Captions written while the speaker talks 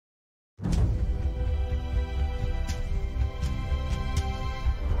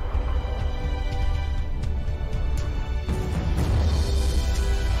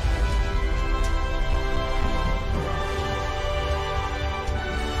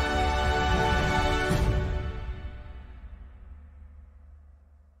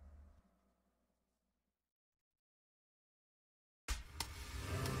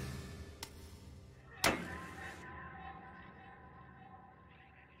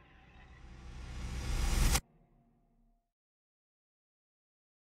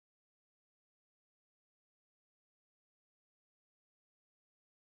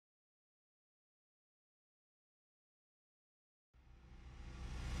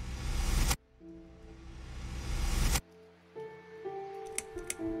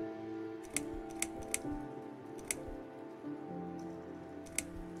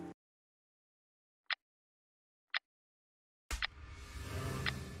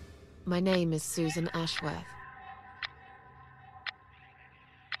My name is Susan Ashworth.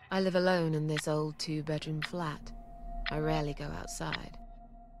 I live alone in this old two-bedroom flat. I rarely go outside.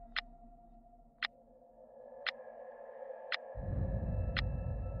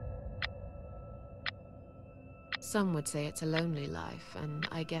 Some would say it's a lonely life, and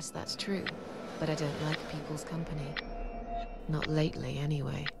I guess that's true. But I don't like people's company. Not lately,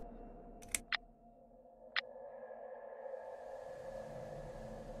 anyway.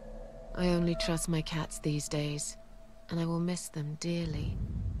 I only trust my cats these days, and I will miss them dearly.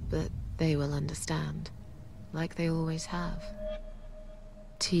 But they will understand, like they always have.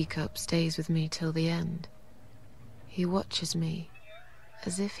 Teacup stays with me till the end. He watches me,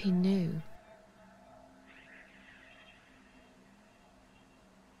 as if he knew.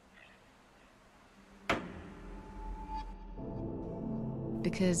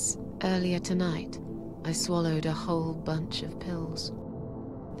 Because earlier tonight, I swallowed a whole bunch of pills.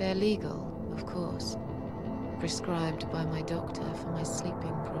 They're legal, of course, prescribed by my doctor for my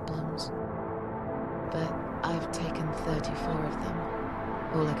sleeping problems. But I've taken 34 of them,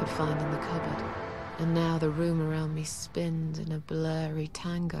 all I could find in the cupboard. And now the room around me spins in a blurry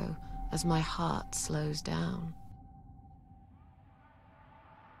tango as my heart slows down.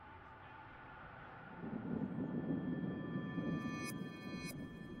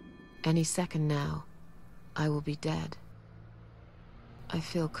 Any second now, I will be dead. I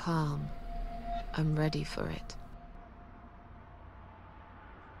feel calm. I'm ready for it.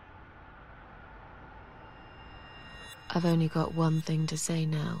 I've only got one thing to say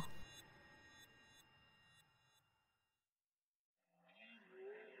now.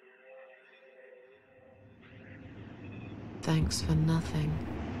 Thanks for nothing.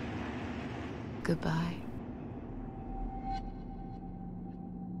 Goodbye.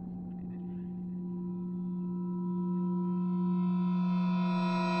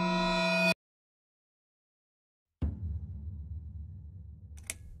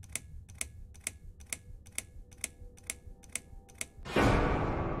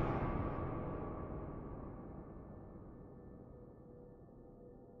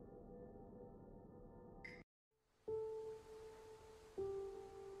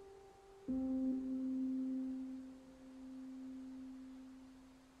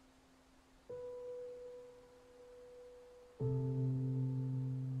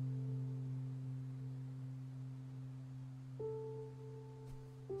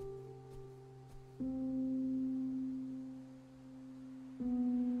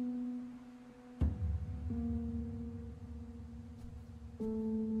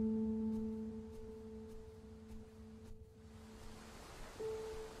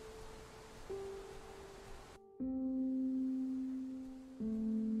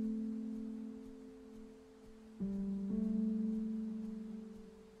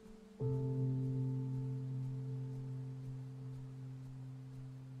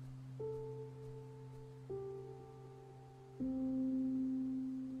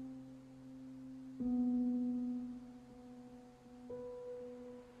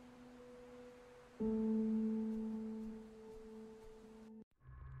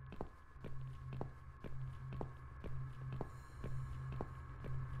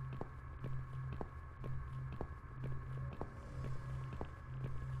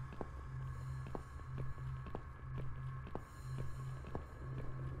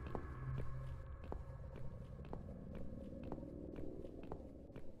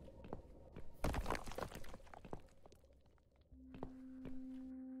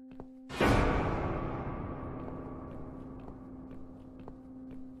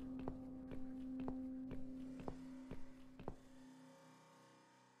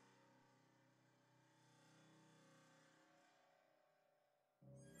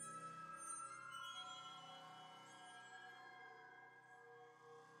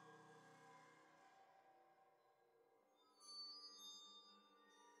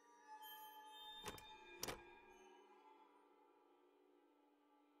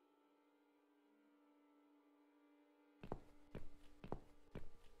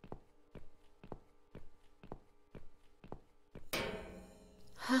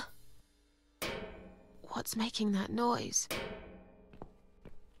 Huh? What's making that noise?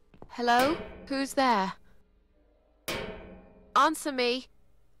 Hello? Who's there? Answer me!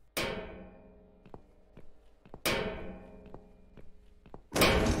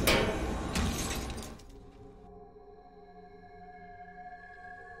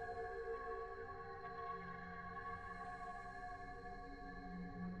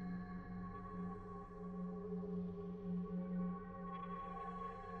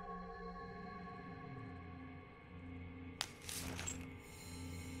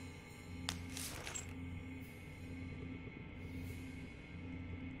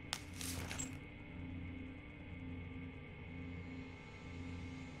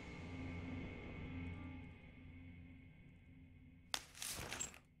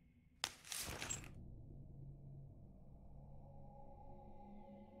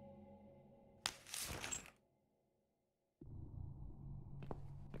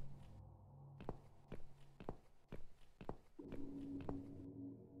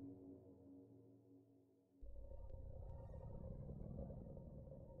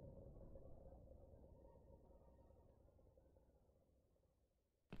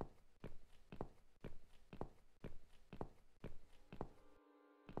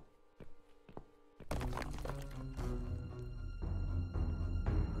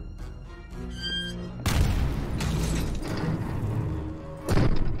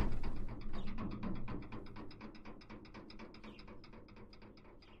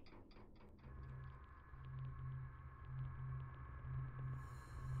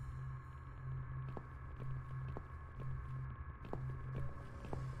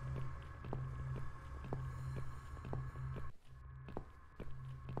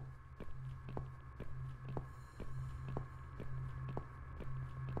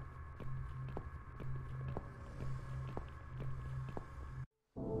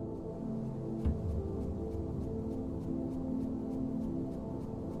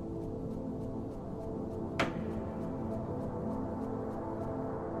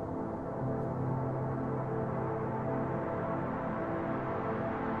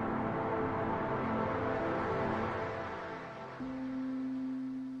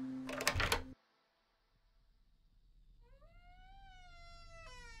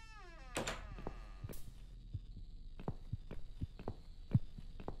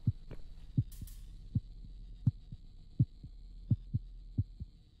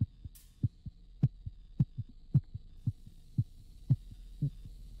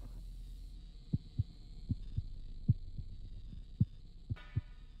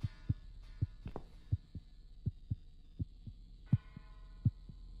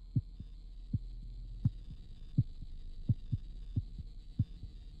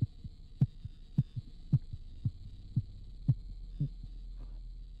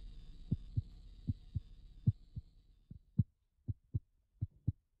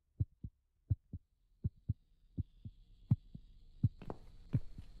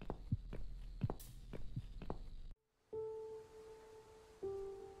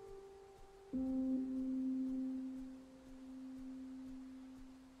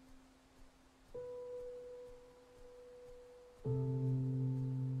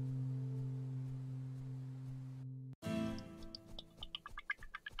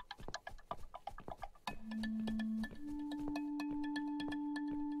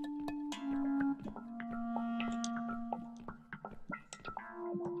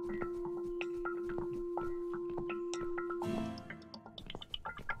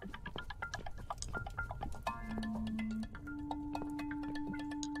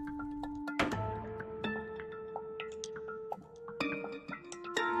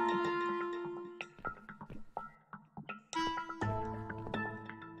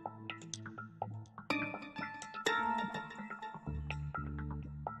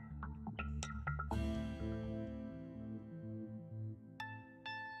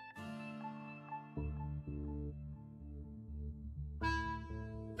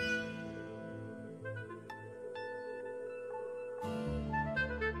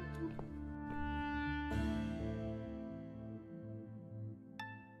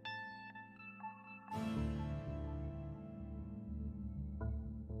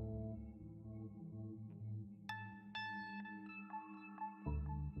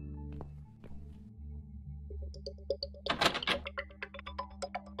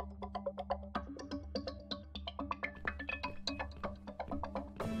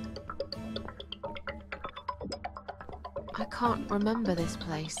 can't remember this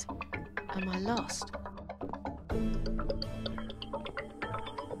place. Am I lost?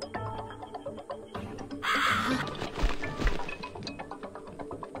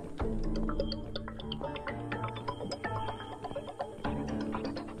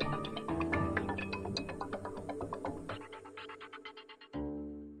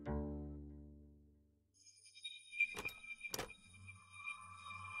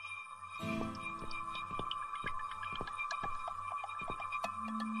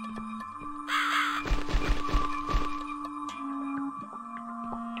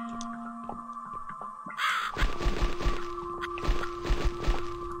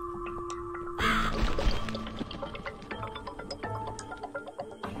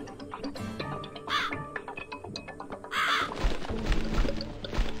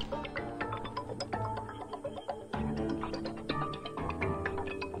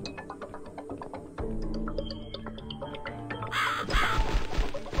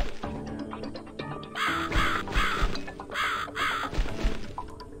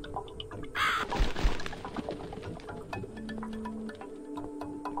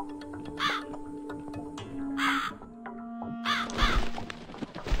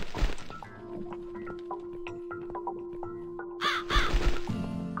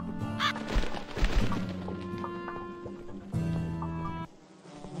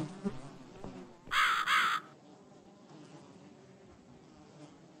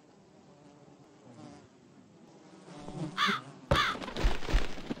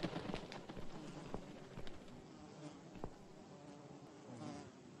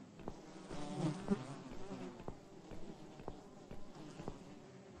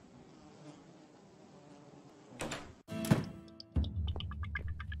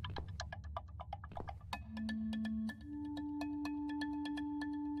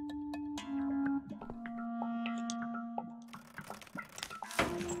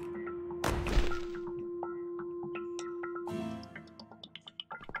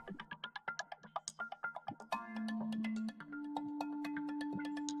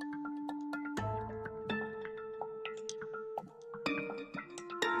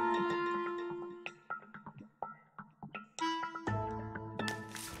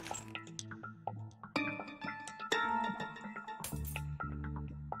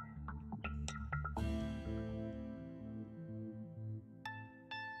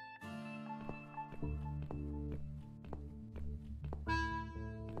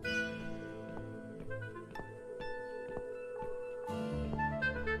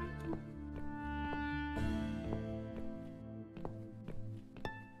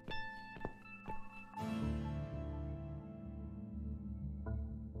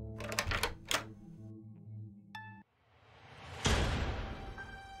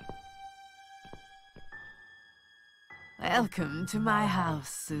 Welcome to my house,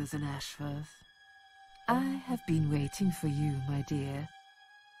 Susan Ashworth. I have been waiting for you, my dear.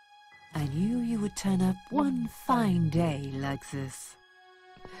 I knew you would turn up one fine day like this.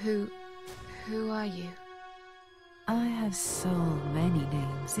 Who are you? I have so many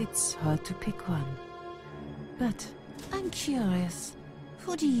names, it's hard to pick one. But I'm curious,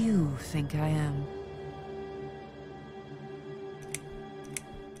 who do you think I am?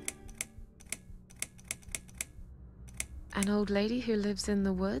 An old lady who lives in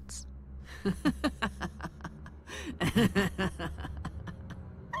the woods?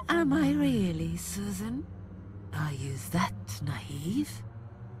 Am I really, Susan? Are you that naive?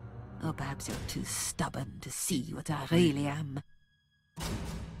 Or perhaps you're too stubborn to see what I really am.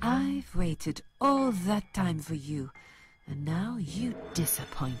 I've waited all that time for you, and now you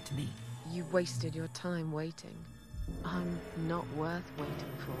disappoint me. You wasted your time waiting. I'm not worth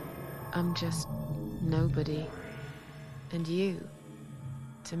waiting for. I'm just nobody. And you,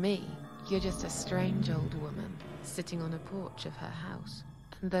 to me, you're just a strange old woman sitting on a porch of her house.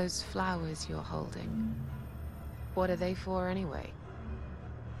 And those flowers you're holding, what are they for anyway?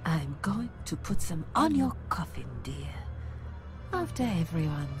 I'm going to put them on your coffin, dear, after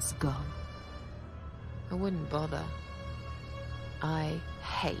everyone's gone. I wouldn't bother. I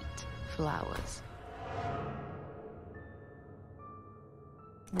hate flowers.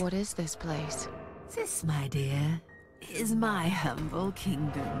 What is this place? This, my dear, is my humble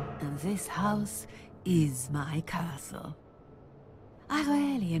kingdom, and this house is my castle. I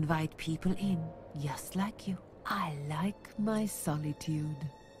rarely invite people in, just like you. I like my solitude.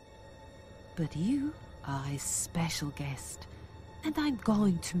 But you are a special guest, and I'm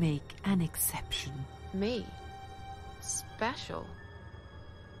going to make an exception. Me? Special?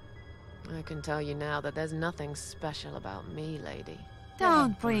 I can tell you now that there's nothing special about me, lady.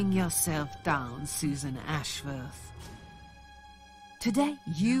 Don't bring yourself down, Susan Ashworth. Today,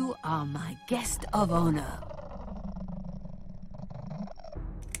 you are my guest of honor.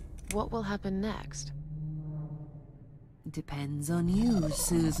 What will happen next? Depends on you,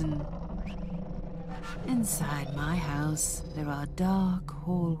 Susan. Inside my house, there are dark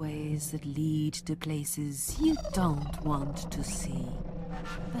hallways that lead to places you don't want to see.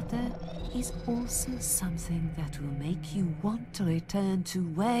 But there is also something that will make you want to return to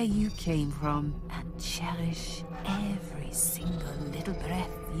where you came from and cherish every single little breath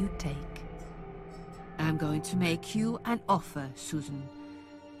you take. I'm going to make you an offer, Susan.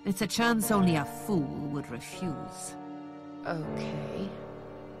 It's a chance only a fool would refuse. Okay.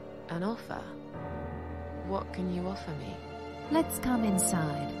 An offer? What can you offer me? Let's come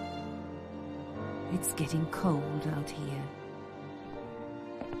inside. It's getting cold out here.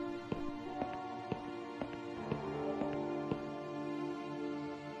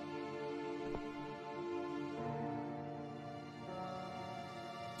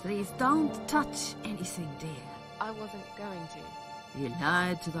 Please don't touch anything, dear. I wasn't going to. You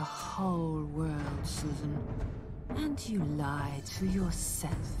lied to the whole world, Susan. And you lied to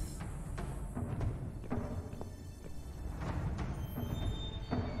yourself.